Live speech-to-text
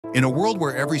In a world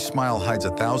where every smile hides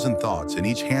 1,000 thoughts and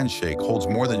each handshake holds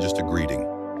more than just a greeting,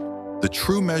 the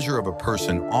true measure of a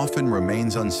person often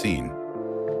remains unseen.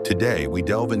 Today, we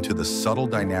delve into the subtle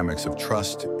dynamics of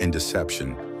trust and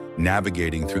deception,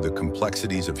 navigating through the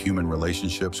complexities of human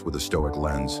relationships with a Stoic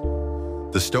lens.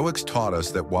 The Stoics taught us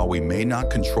that while we may not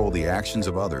control the actions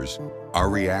of others, our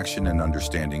reaction and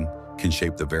understanding can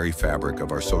shape the very fabric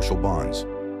of our social bonds.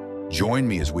 Join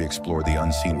me as we explore the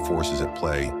unseen forces at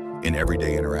play in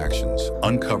everyday interactions,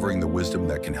 uncovering the wisdom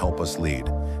that can help us lead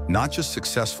not just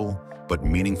successful, but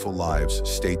meaningful lives.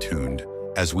 Stay tuned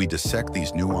as we dissect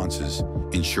these nuances,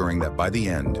 ensuring that by the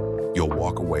end, you'll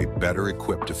walk away better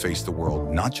equipped to face the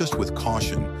world, not just with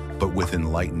caution, but with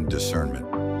enlightened discernment.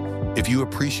 If you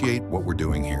appreciate what we're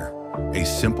doing here, a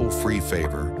simple free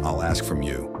favor I'll ask from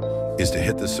you is to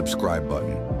hit the subscribe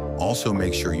button. Also,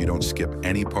 make sure you don't skip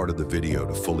any part of the video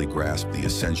to fully grasp the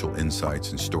essential insights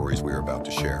and stories we're about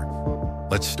to share.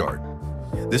 Let's start.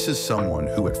 This is someone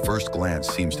who at first glance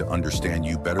seems to understand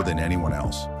you better than anyone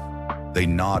else. They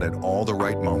nod at all the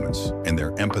right moments, and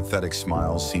their empathetic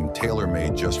smiles seem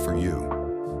tailor-made just for you.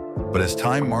 But as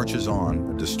time marches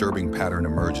on, a disturbing pattern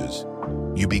emerges.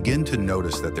 You begin to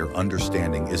notice that their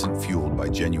understanding isn't fueled by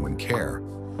genuine care,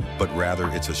 but rather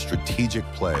it's a strategic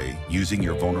play using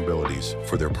your vulnerabilities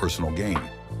for their personal gain.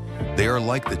 They are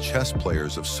like the chess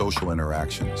players of social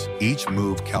interactions, each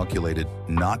move calculated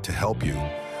not to help you,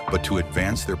 but to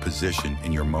advance their position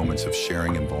in your moments of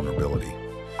sharing and vulnerability.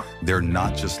 They're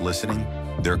not just listening,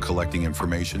 they're collecting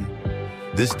information.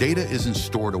 This data isn't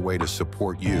stored away to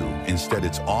support you. Instead,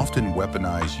 it's often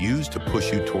weaponized, used to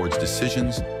push you towards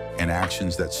decisions and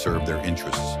actions that serve their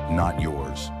interests, not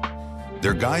yours.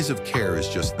 Their guise of care is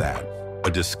just that, a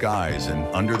disguise, and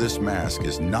under this mask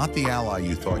is not the ally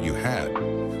you thought you had,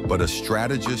 but a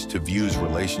strategist who views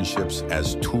relationships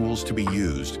as tools to be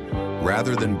used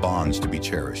rather than bonds to be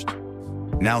cherished.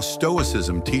 Now,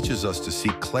 Stoicism teaches us to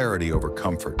seek clarity over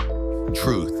comfort,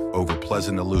 truth over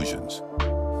pleasant illusions.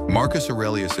 Marcus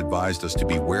Aurelius advised us to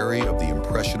be wary of the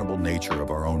impressionable nature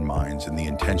of our own minds and the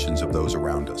intentions of those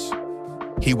around us.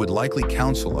 He would likely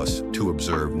counsel us to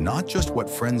observe not just what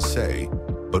friends say,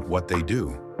 but what they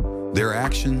do. Their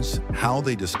actions, how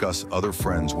they discuss other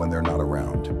friends when they're not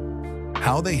around.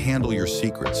 How they handle your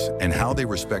secrets and how they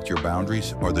respect your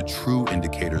boundaries are the true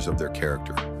indicators of their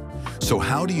character. So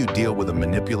how do you deal with a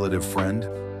manipulative friend?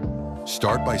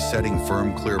 Start by setting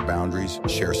firm, clear boundaries,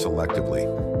 share selectively.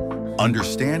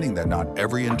 Understanding that not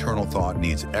every internal thought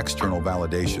needs external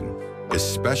validation,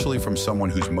 especially from someone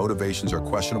whose motivations are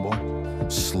questionable.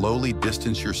 Slowly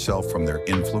distance yourself from their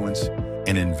influence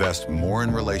and invest more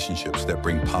in relationships that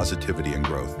bring positivity and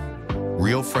growth.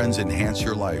 Real friends enhance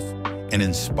your life and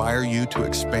inspire you to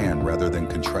expand rather than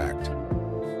contract.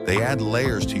 They add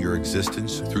layers to your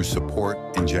existence through support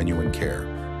and genuine care,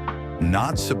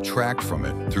 not subtract from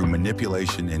it through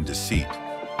manipulation and deceit.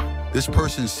 This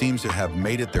person seems to have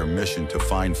made it their mission to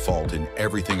find fault in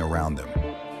everything around them.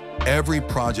 Every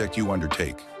project you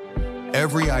undertake,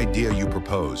 every idea you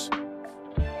propose,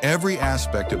 every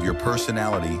aspect of your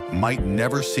personality might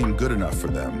never seem good enough for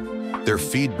them. Their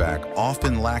feedback,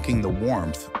 often lacking the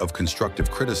warmth of constructive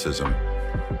criticism,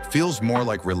 feels more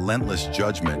like relentless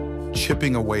judgment,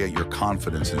 chipping away at your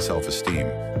confidence and self-esteem.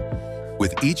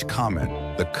 With each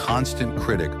comment, the constant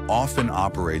critic often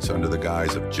operates under the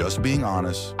guise of just being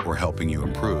honest or helping you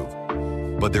improve.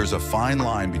 But there's a fine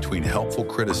line between helpful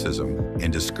criticism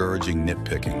and discouraging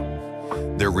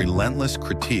nitpicking. Their relentless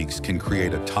critiques can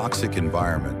create a toxic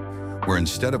environment where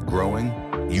instead of growing,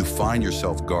 you find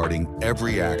yourself guarding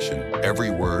every action, every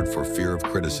word for fear of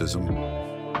criticism.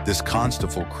 This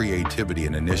constantful creativity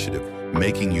and initiative,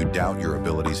 making you doubt your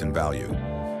abilities and value.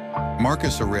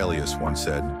 Marcus Aurelius once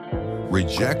said,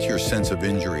 "Reject your sense of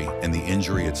injury and the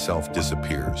injury itself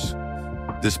disappears."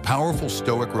 This powerful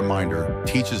Stoic reminder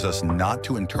teaches us not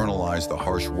to internalize the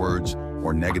harsh words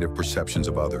or negative perceptions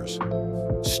of others.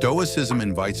 Stoicism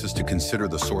invites us to consider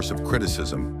the source of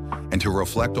criticism and to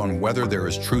reflect on whether there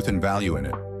is truth and value in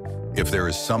it. If there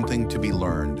is something to be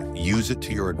learned, use it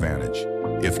to your advantage.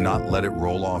 If not, let it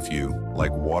roll off you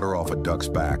like water off a duck's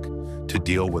back to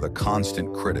deal with a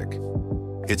constant critic.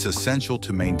 It's essential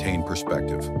to maintain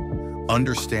perspective.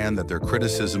 Understand that their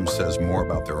criticism says more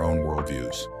about their own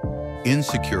worldviews,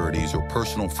 insecurities, or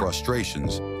personal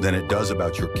frustrations than it does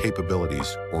about your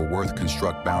capabilities or worth.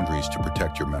 Construct boundaries to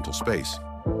protect your mental space.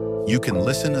 You can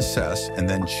listen, assess, and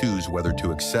then choose whether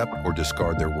to accept or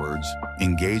discard their words.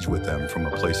 Engage with them from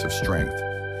a place of strength,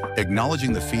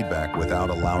 acknowledging the feedback without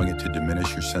allowing it to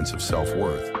diminish your sense of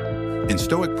self-worth. In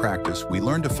Stoic practice, we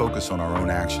learn to focus on our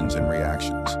own actions and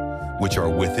reactions, which are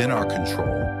within our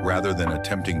control, rather than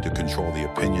attempting to control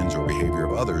the opinions or behavior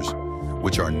of others,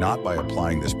 which are not by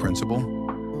applying this principle,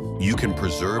 you can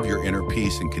preserve your inner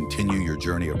peace and continue your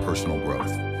journey of personal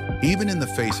growth. Even in the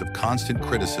face of constant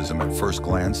criticism at first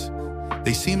glance,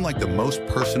 they seem like the most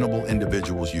personable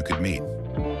individuals you could meet.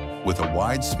 With a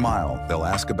wide smile, they'll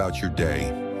ask about your day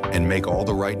and make all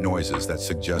the right noises that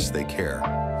suggest they care.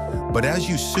 But as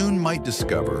you soon might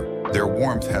discover, their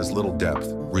warmth has little depth,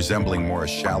 resembling more a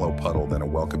shallow puddle than a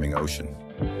welcoming ocean.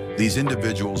 These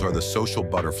individuals are the social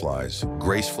butterflies,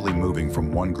 gracefully moving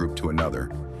from one group to another,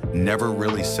 never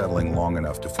really settling long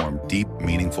enough to form deep,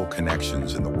 meaningful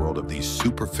connections in the world of these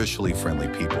superficially friendly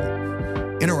people.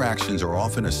 Interactions are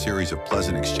often a series of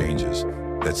pleasant exchanges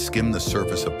that skim the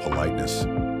surface of politeness,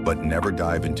 but never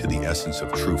dive into the essence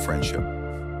of true friendship.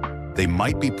 They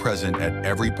might be present at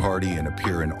every party and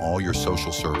appear in all your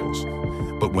social circles,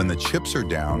 but when the chips are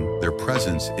down, their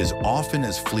presence is often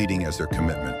as fleeting as their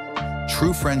commitment.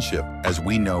 True friendship, as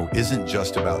we know, isn't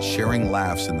just about sharing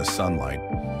laughs in the sunlight.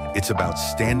 It's about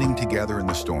standing together in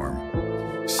the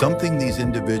storm, something these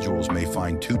individuals may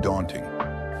find too daunting.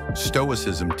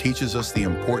 Stoicism teaches us the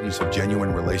importance of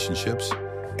genuine relationships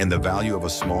and the value of a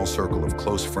small circle of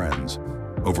close friends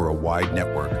over a wide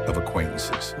network of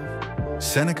acquaintances.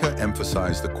 Seneca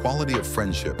emphasized the quality of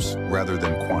friendships rather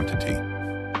than quantity.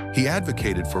 He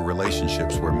advocated for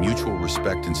relationships where mutual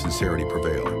respect and sincerity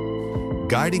prevail,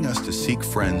 guiding us to seek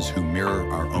friends who mirror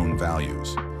our own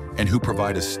values and who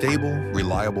provide a stable,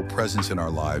 reliable presence in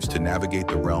our lives to navigate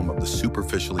the realm of the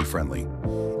superficially friendly.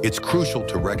 It's crucial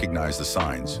to recognize the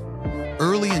signs.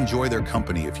 Early enjoy their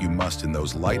company if you must in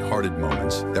those light-hearted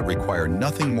moments that require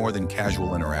nothing more than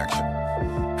casual interaction.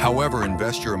 However,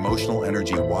 invest your emotional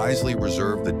energy wisely,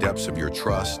 reserve the depths of your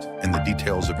trust and the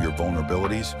details of your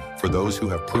vulnerabilities for those who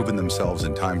have proven themselves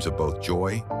in times of both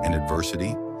joy and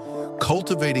adversity.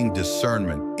 Cultivating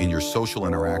discernment in your social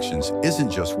interactions isn't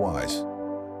just wise.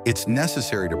 It's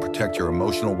necessary to protect your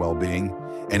emotional well-being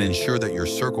and ensure that your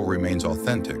circle remains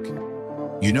authentic.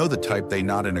 You know the type they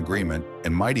nod in agreement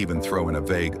and might even throw in a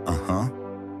vague,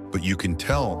 but you can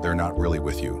tell they're not really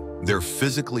with you. They're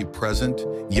physically present,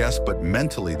 yes, but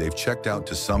mentally they've checked out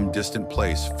to some distant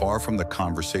place far from the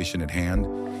conversation at hand.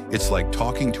 It's like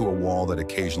talking to a wall that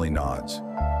occasionally nods.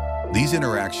 These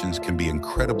interactions can be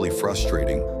incredibly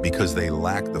frustrating because they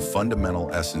lack the fundamental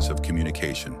essence of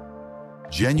communication.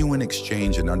 Genuine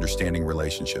exchange and understanding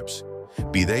relationships,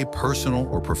 be they personal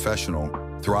or professional,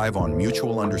 thrive on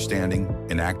mutual understanding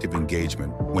and active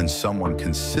engagement. When someone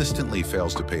consistently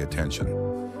fails to pay attention,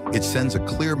 it sends a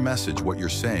clear message what you're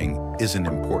saying isn't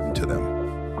important to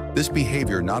them. This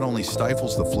behavior not only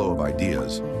stifles the flow of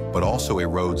ideas, but also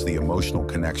erodes the emotional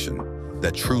connection.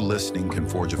 That true listening can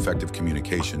forge effective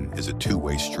communication is a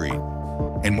two-way street.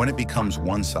 And when it becomes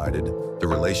one-sided, the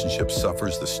relationship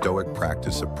suffers. The Stoic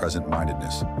practice of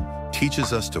present-mindedness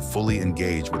teaches us to fully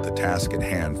engage with the task at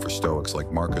hand. For Stoics like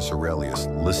Marcus Aurelius,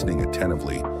 listening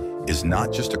attentively is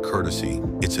not just a courtesy,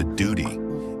 it's a duty.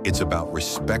 It's about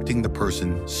respecting the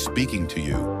person speaking to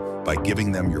you by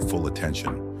giving them your full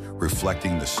attention,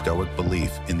 reflecting the Stoic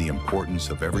belief in the importance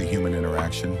of every human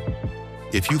interaction.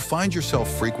 If you find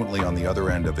yourself frequently on the other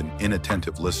end of an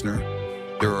inattentive listener,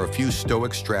 there are a few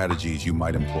Stoic strategies you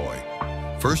might employ.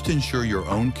 First, ensure your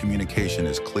own communication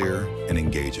is clear and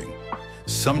engaging.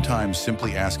 Sometimes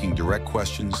simply asking direct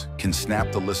questions can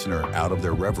snap the listener out of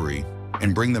their reverie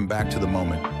and bring them back to the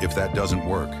moment. If that doesn't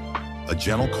work, a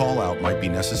gentle call-out might be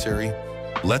necessary.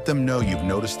 Let them know you've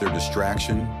noticed their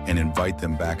distraction and invite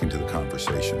them back into the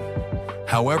conversation.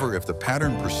 However, if the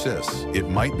pattern persists, it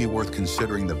might be worth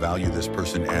considering the value this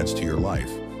person adds to your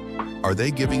life. Are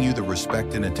they giving you the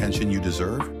respect and attention you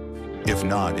deserve? If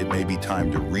not, it may be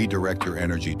time to redirect your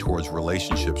energy towards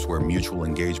relationships where mutual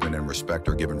engagement and respect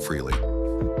are given freely.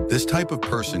 This type of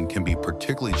person can be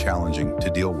particularly challenging to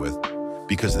deal with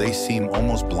because they seem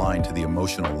almost blind to the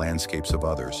emotional landscapes of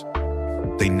others.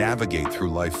 They navigate through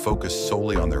life focused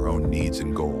solely on their own needs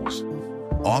and goals,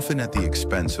 often at the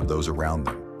expense of those around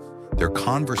them. Their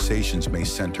conversations may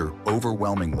center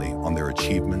overwhelmingly on their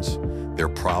achievements, their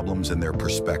problems, and their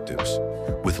perspectives,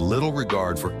 with little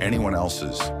regard for anyone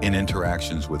else's. In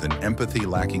interactions with an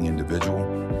empathy-lacking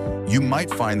individual, you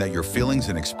might find that your feelings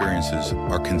and experiences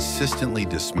are consistently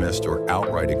dismissed or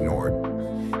outright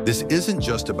ignored. This isn't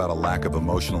just about a lack of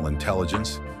emotional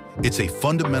intelligence, it's a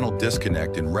fundamental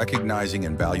disconnect in recognizing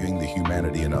and valuing the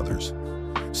humanity in others.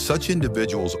 Such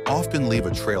individuals often leave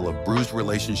a trail of bruised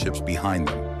relationships behind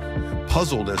them,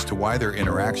 puzzled as to why their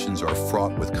interactions are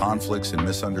fraught with conflicts and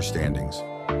misunderstandings.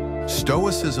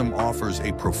 Stoicism offers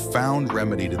a profound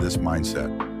remedy to this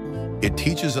mindset. It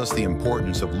teaches us the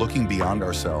importance of looking beyond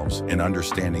ourselves and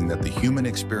understanding that the human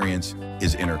experience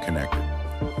is interconnected.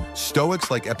 Stoics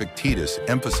like Epictetus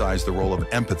emphasized the role of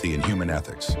empathy in human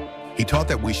ethics. He taught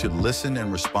that we should listen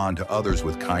and respond to others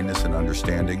with kindness and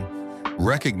understanding,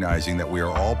 recognizing that we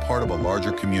are all part of a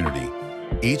larger community,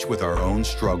 each with our own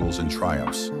struggles and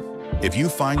triumphs. If you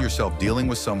find yourself dealing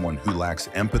with someone who lacks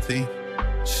empathy,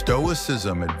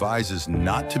 Stoicism advises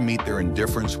not to meet their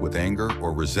indifference with anger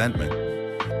or resentment.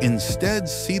 Instead,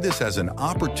 see this as an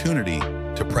opportunity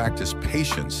to practice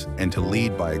patience and to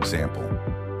lead by example.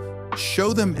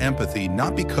 Show them empathy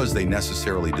not because they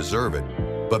necessarily deserve it,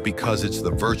 but because it's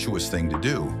the virtuous thing to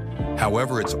do.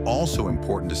 However, it's also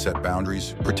important to set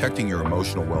boundaries. Protecting your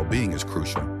emotional well-being is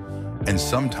crucial, and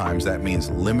sometimes that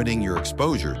means limiting your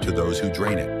exposure to those who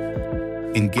drain it.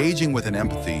 Engaging with an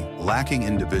empathy-lacking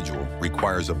individual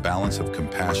requires a balance of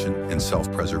compassion and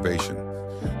self-preservation.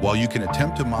 While you can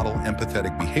attempt to model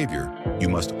empathetic behavior, you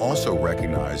must also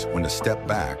recognize when to step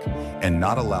back and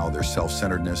not allow their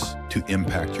self-centeredness to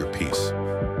impact your peace.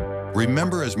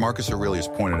 Remember, as Marcus Aurelius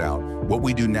pointed out, what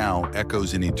we do now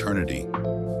echoes in eternity.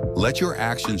 Let your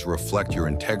actions reflect your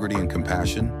integrity and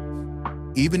compassion,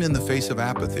 even in the face of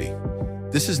apathy.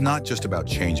 This is not just about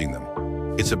changing them.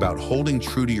 It's about holding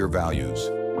true to your values,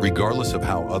 regardless of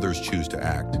how others choose to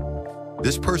act.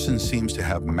 This person seems to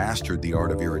have mastered the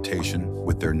art of irritation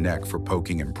with their neck for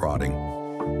poking and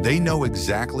prodding. They know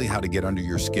exactly how to get under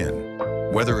your skin,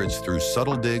 whether it's through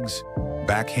subtle digs,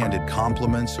 backhanded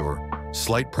compliments, or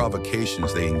slight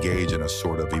provocations. They engage in a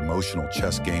sort of emotional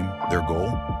chess game. Their goal?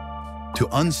 To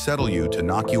unsettle you, to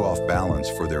knock you off balance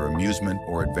for their amusement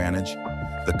or advantage.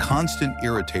 The constant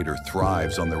irritator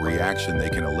thrives on the reaction they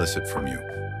can elicit from you.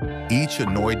 Each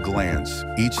annoyed glance,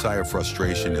 each sigh of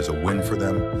frustration is a win for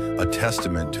them, a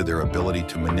testament to their ability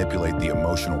to manipulate the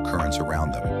emotional currents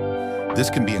around them. This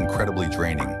can be incredibly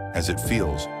draining, as it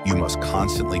feels you must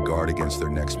constantly guard against their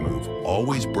next move,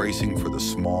 always bracing for the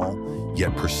small,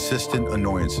 yet persistent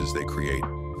annoyances they create.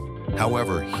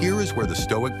 However, here is where the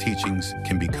Stoic teachings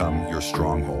can become your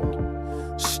stronghold.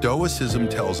 Stoicism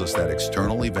tells us that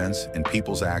external events and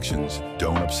people's actions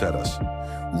don't upset us.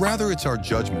 Rather, it's our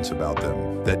judgments about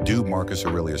them that do. Marcus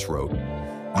Aurelius wrote,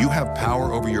 "You have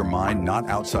power over your mind, not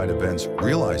outside events.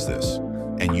 Realize this,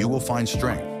 and you will find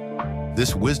strength."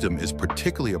 This wisdom is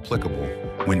particularly applicable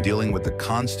when dealing with the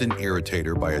constant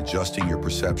irritator by adjusting your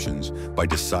perceptions, by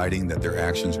deciding that their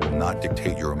actions will not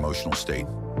dictate your emotional state.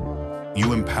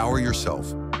 You empower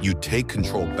yourself. You take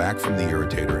control back from the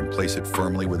irritator and place it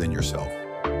firmly within yourself.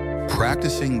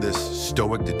 Practicing this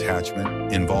Stoic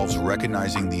detachment involves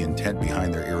recognizing the intent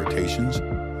behind their irritations.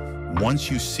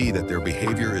 Once you see that their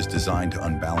behavior is designed to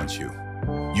unbalance you,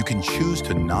 you can choose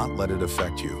to not let it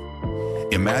affect you.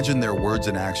 Imagine their words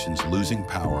and actions losing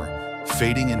power,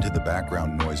 fading into the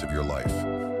background noise of your life.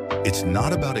 It's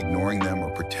not about ignoring them or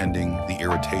pretending the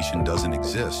irritation doesn't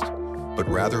exist, but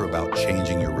rather about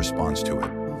changing your response to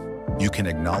it. You can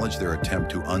acknowledge their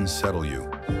attempt to unsettle you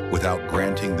without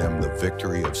granting them the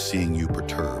victory of seeing you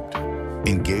perturbed.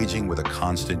 Engaging with a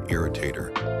constant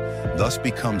irritator thus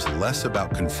becomes less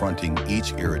about confronting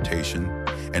each irritation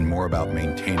and more about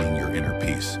maintaining your inner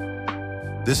peace.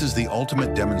 This is the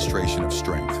ultimate demonstration of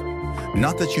strength.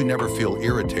 Not that you never feel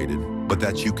irritated, but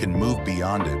that you can move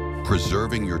beyond it,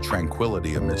 preserving your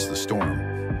tranquility amidst the storm.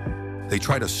 They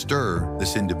try to stir.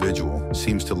 This individual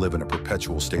seems to live in a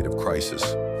perpetual state of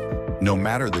crisis. No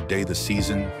matter the day, the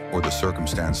season, or the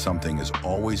circumstance, something is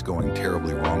always going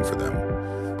terribly wrong for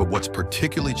them. But what's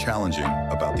particularly challenging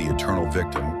about the eternal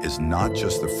victim is not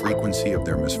just the frequency of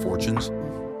their misfortunes,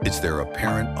 it's their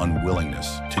apparent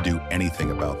unwillingness to do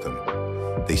anything about them.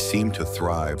 They seem to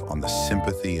thrive on the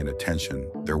sympathy and attention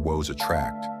their woes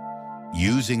attract,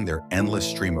 using their endless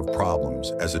stream of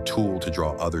problems as a tool to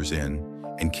draw others in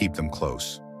and keep them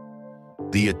close.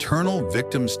 The eternal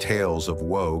victim's tales of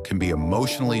woe can be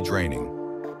emotionally draining.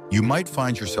 You might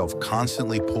find yourself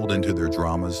constantly pulled into their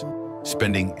dramas,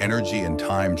 spending energy and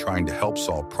time trying to help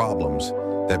solve problems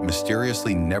that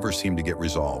mysteriously never seem to get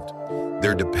resolved.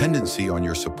 Their dependency on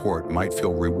your support might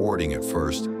feel rewarding at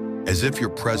first, as if your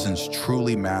presence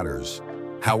truly matters.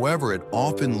 However, it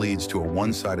often leads to a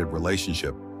one-sided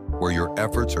relationship where your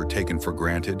efforts are taken for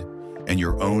granted and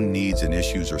your own needs and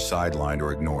issues are sidelined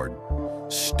or ignored.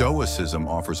 Stoicism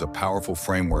offers a powerful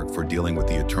framework for dealing with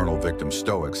the eternal victim.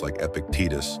 Stoics like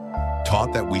Epictetus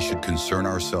taught that we should concern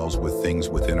ourselves with things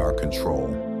within our control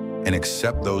and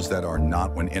accept those that are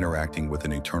not when interacting with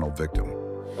an eternal victim.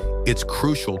 It's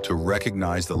crucial to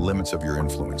recognize the limits of your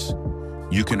influence.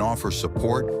 You can offer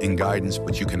support and guidance,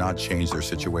 but you cannot change their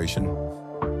situation.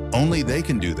 Only they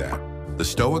can do that. The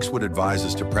Stoics would advise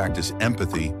us to practice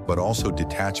empathy, but also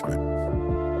detachment.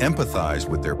 Empathize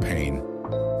with their pain,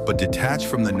 but detach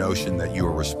from the notion that you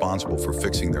are responsible for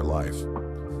fixing their life.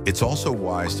 It's also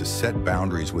wise to set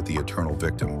boundaries with the eternal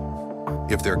victim.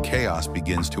 If their chaos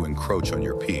begins to encroach on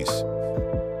your peace,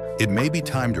 it may be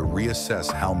time to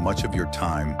reassess how much of your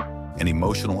time and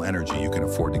emotional energy you can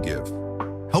afford to give.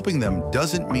 Helping them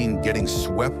doesn't mean getting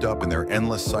swept up in their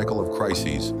endless cycle of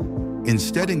crises.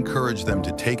 Instead, encourage them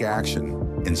to take action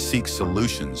and seek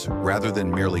solutions rather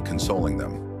than merely consoling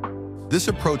them. This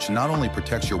approach not only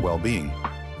protects your well-being,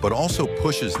 but also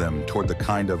pushes them toward the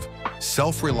kind of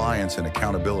self-reliance and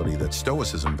accountability that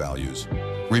Stoicism values.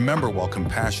 Remember, while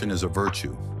compassion is a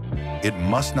virtue, it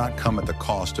must not come at the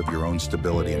cost of your own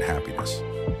stability and happiness.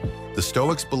 The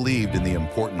Stoics believed in the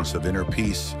importance of inner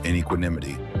peace and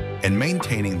equanimity, and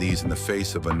maintaining these in the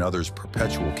face of another's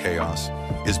perpetual chaos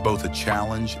is both a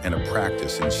challenge and a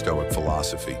practice in Stoic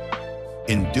philosophy.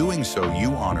 In doing so, you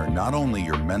honor not only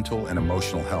your mental and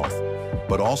emotional health,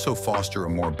 but also foster a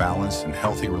more balanced and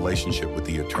healthy relationship with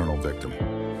the eternal victim.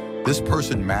 This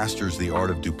person masters the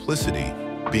art of duplicity,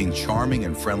 being charming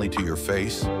and friendly to your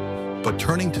face, but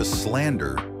turning to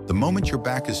slander the moment your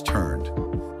back is turned.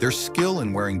 Their skill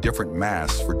in wearing different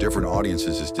masks for different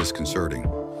audiences is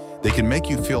disconcerting. They can make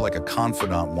you feel like a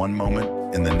confidant one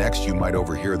moment, and the next you might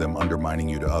overhear them undermining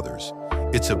you to others.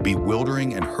 It's a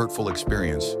bewildering and hurtful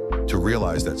experience to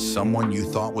realize that someone you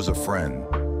thought was a friend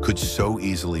could so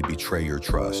easily betray your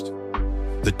trust.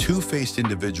 The two-faced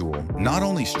individual not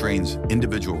only strains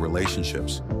individual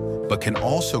relationships, but can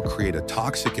also create a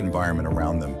toxic environment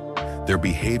around them. Their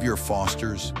behavior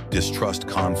fosters distrust,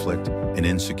 conflict, and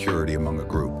insecurity among a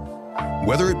group.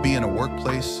 Whether it be in a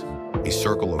workplace, a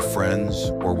circle of friends,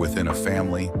 or within a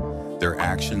family, their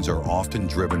actions are often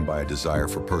driven by a desire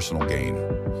for personal gain.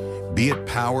 Be it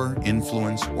power,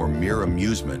 influence, or mere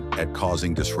amusement at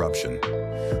causing disruption.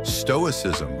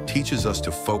 Stoicism teaches us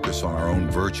to focus on our own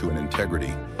virtue and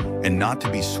integrity, and not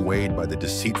to be swayed by the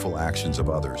deceitful actions of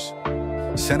others.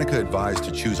 Seneca advised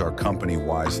to choose our company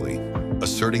wisely,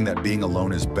 asserting that being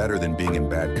alone is better than being in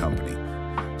bad company.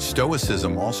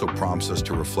 Stoicism also prompts us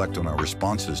to reflect on our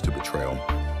responses to betrayal.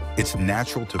 It's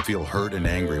natural to feel hurt and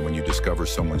angry when you discover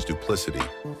someone's duplicity,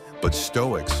 but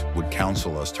Stoics would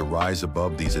counsel us to rise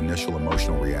above these initial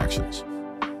emotional reactions.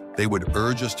 They would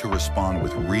urge us to respond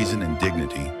with reason and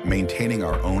dignity, maintaining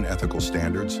our own ethical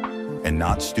standards and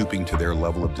not stooping to their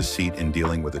level of deceit in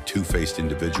dealing with a two-faced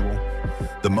individual.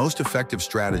 The most effective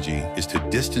strategy is to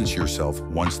distance yourself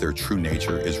once their true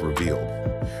nature is revealed.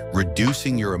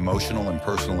 Reducing your emotional and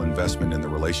personal investment in the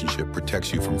relationship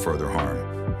protects you from further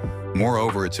harm.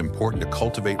 Moreover, it's important to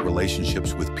cultivate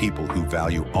relationships with people who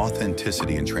value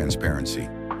authenticity and transparency.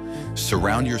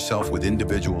 Surround yourself with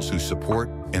individuals who support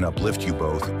and uplift you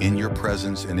both in your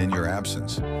presence and in your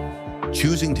absence.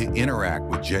 Choosing to interact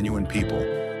with genuine people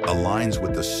aligns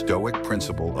with the Stoic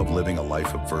principle of living a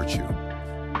life of virtue.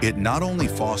 It not only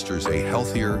fosters a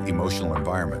healthier emotional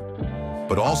environment,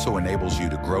 but also enables you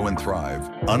to grow and thrive,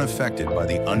 unaffected by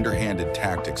the underhanded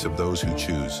tactics of those who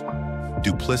choose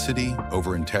duplicity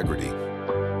over integrity.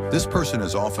 This person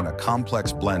is often a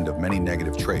complex blend of many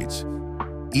negative traits,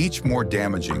 each more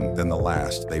damaging than the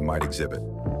last they might exhibit.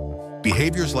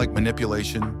 Behaviors like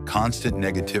manipulation, constant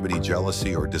negativity,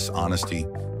 jealousy, or dishonesty,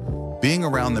 being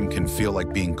around them can feel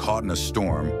like being caught in a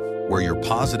storm where your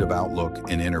positive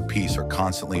outlook and inner peace are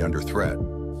constantly under threat.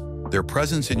 Their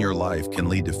presence in your life can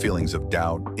lead to feelings of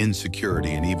doubt,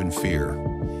 insecurity, and even fear,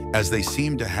 as they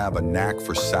seem to have a knack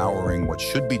for souring what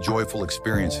should be joyful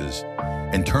experiences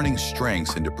and turning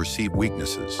strengths into perceived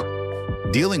weaknesses.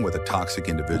 Dealing with a toxic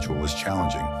individual is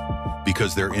challenging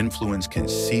because their influence can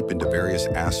seep into various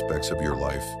aspects of your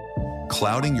life,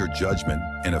 clouding your judgment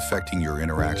and affecting your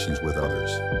interactions with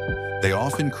others. They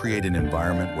often create an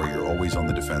environment where you're always on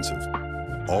the defensive,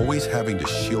 always having to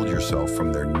shield yourself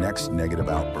from their next negative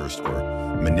outburst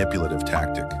or manipulative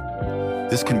tactic.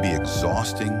 This can be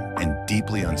exhausting and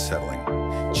deeply unsettling,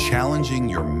 challenging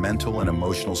your mental and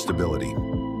emotional stability.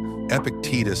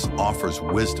 Epictetus offers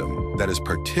wisdom that is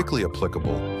particularly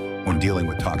applicable when dealing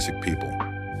with toxic people.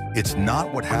 It's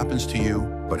not what happens to you,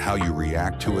 but how you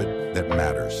react to it that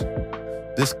matters.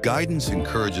 This guidance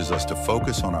encourages us to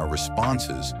focus on our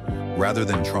responses rather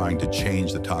than trying to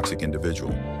change the toxic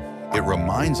individual. It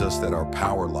reminds us that our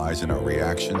power lies in our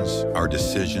reactions, our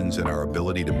decisions, and our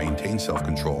ability to maintain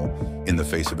self-control in the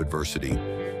face of adversity.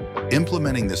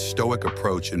 Implementing this Stoic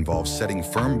approach involves setting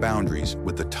firm boundaries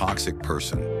with the toxic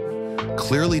person.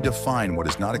 Clearly define what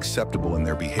is not acceptable in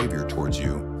their behavior towards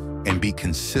you and be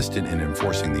consistent in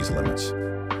enforcing these limits.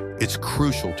 It's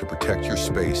crucial to protect your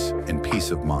space and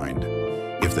peace of mind.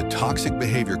 If If the toxic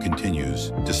behavior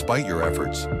continues, despite your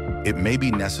efforts, it may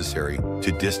be necessary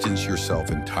to distance yourself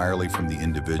entirely from the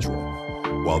individual.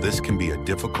 While this can be a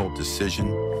difficult decision,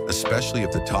 especially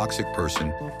if the toxic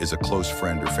person is a close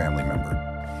friend or family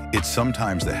member, it's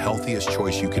sometimes the healthiest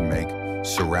choice you can make.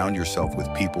 Surround yourself with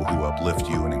people who uplift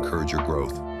you and encourage your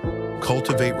growth.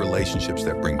 Cultivate relationships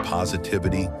that bring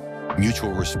positivity,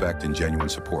 mutual respect, and genuine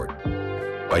support.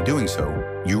 By doing so,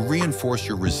 you reinforce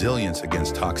your resilience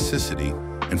against toxicity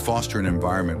and foster an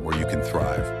environment where you can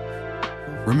thrive.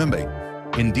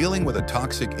 Remember, in dealing with a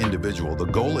toxic individual, the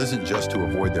goal isn't just to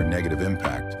avoid their negative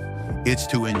impact. It's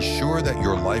to ensure that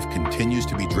your life continues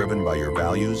to be driven by your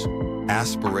values,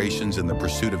 aspirations, and the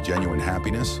pursuit of genuine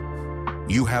happiness.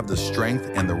 You have the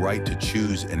strength and the right to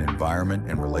choose an environment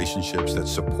and relationships that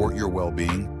support your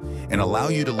well-being and allow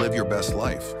you to live your best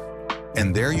life.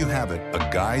 And there you have it, a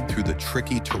guide through the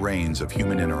tricky terrains of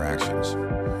human interactions.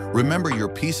 Remember, your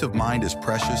peace of mind is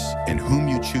precious, and whom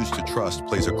you choose to trust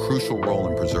plays a crucial role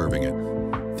in preserving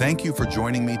it. Thank you for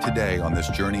joining me today on this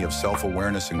journey of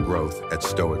self-awareness and growth at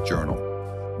Stoic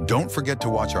Journal. Don't forget to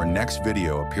watch our next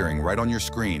video appearing right on your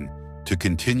screen to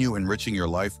continue enriching your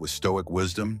life with Stoic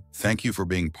wisdom. Thank you for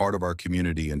being part of our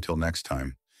community. Until next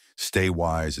time, stay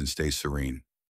wise and stay serene.